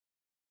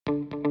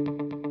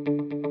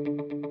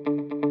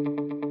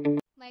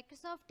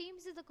Microsoft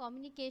Teams is a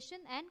communication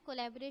and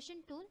collaboration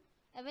tool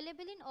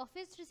available in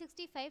Office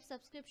 365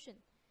 subscription.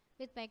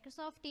 With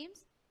Microsoft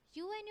Teams,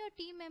 you and your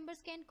team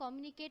members can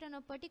communicate on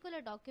a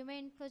particular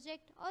document,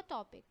 project or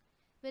topic.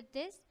 With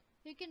this,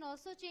 you can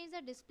also change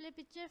the display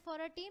picture for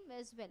a team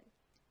as well,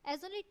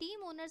 as only team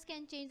owners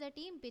can change the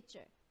team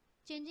picture.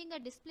 Changing a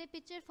display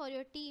picture for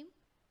your team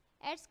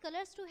adds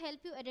colors to help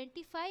you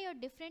identify your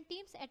different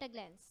teams at a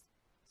glance.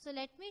 So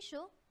let me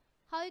show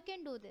how you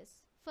can do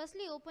this.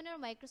 Firstly, open your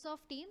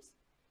Microsoft Teams.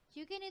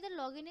 You can either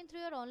log in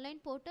through your online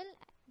portal,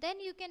 then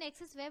you can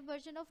access web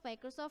version of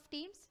Microsoft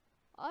Teams,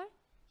 or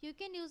you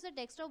can use the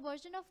desktop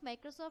version of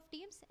Microsoft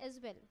Teams as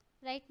well.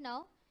 Right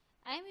now,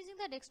 I am using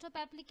the desktop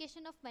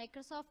application of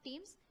Microsoft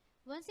Teams.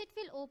 Once it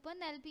will open,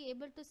 I will be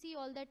able to see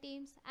all the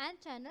teams and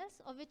channels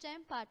of which I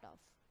am part of.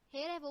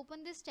 Here I have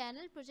opened this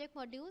channel project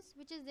modules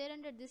which is there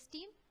under this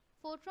team,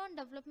 Foetron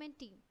development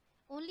team.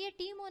 Only a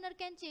team owner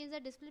can change the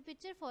display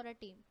picture for a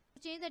team. To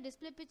change the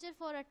display picture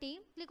for a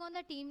team, click on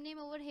the team name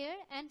over here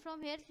and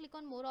from here click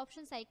on more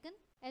options icon.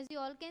 As you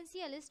all can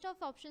see, a list of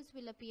options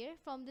will appear.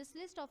 From this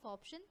list of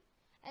options,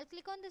 I'll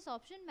click on this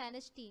option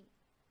manage team.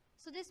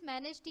 So this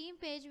manage team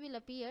page will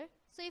appear.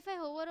 So if I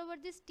hover over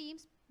this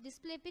team's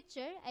display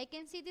picture, I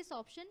can see this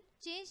option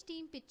change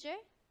team picture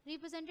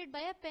represented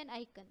by a pen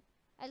icon.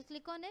 I'll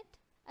click on it.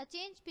 A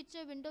change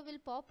picture window will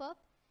pop up.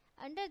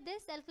 Under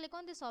this, I'll click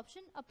on this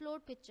option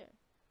upload picture.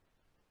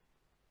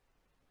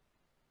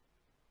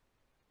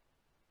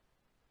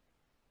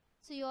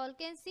 So you all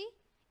can see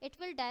it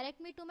will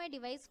direct me to my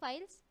device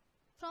files.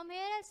 From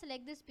here I'll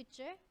select this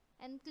picture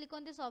and click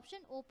on this option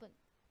open.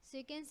 So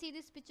you can see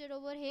this picture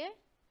over here.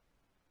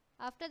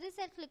 After this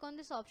I'll click on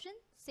this option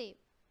save.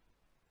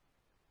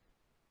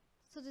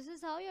 So this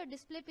is how your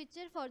display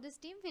picture for this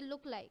team will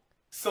look like.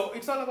 So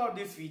it's all about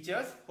these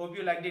features. Hope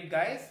you liked it,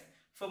 guys.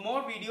 For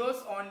more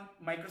videos on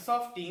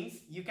Microsoft Teams,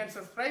 you can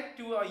subscribe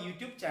to our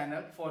YouTube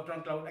channel,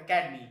 Foetron Cloud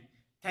Academy.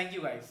 Thank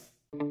you,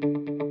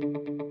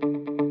 guys.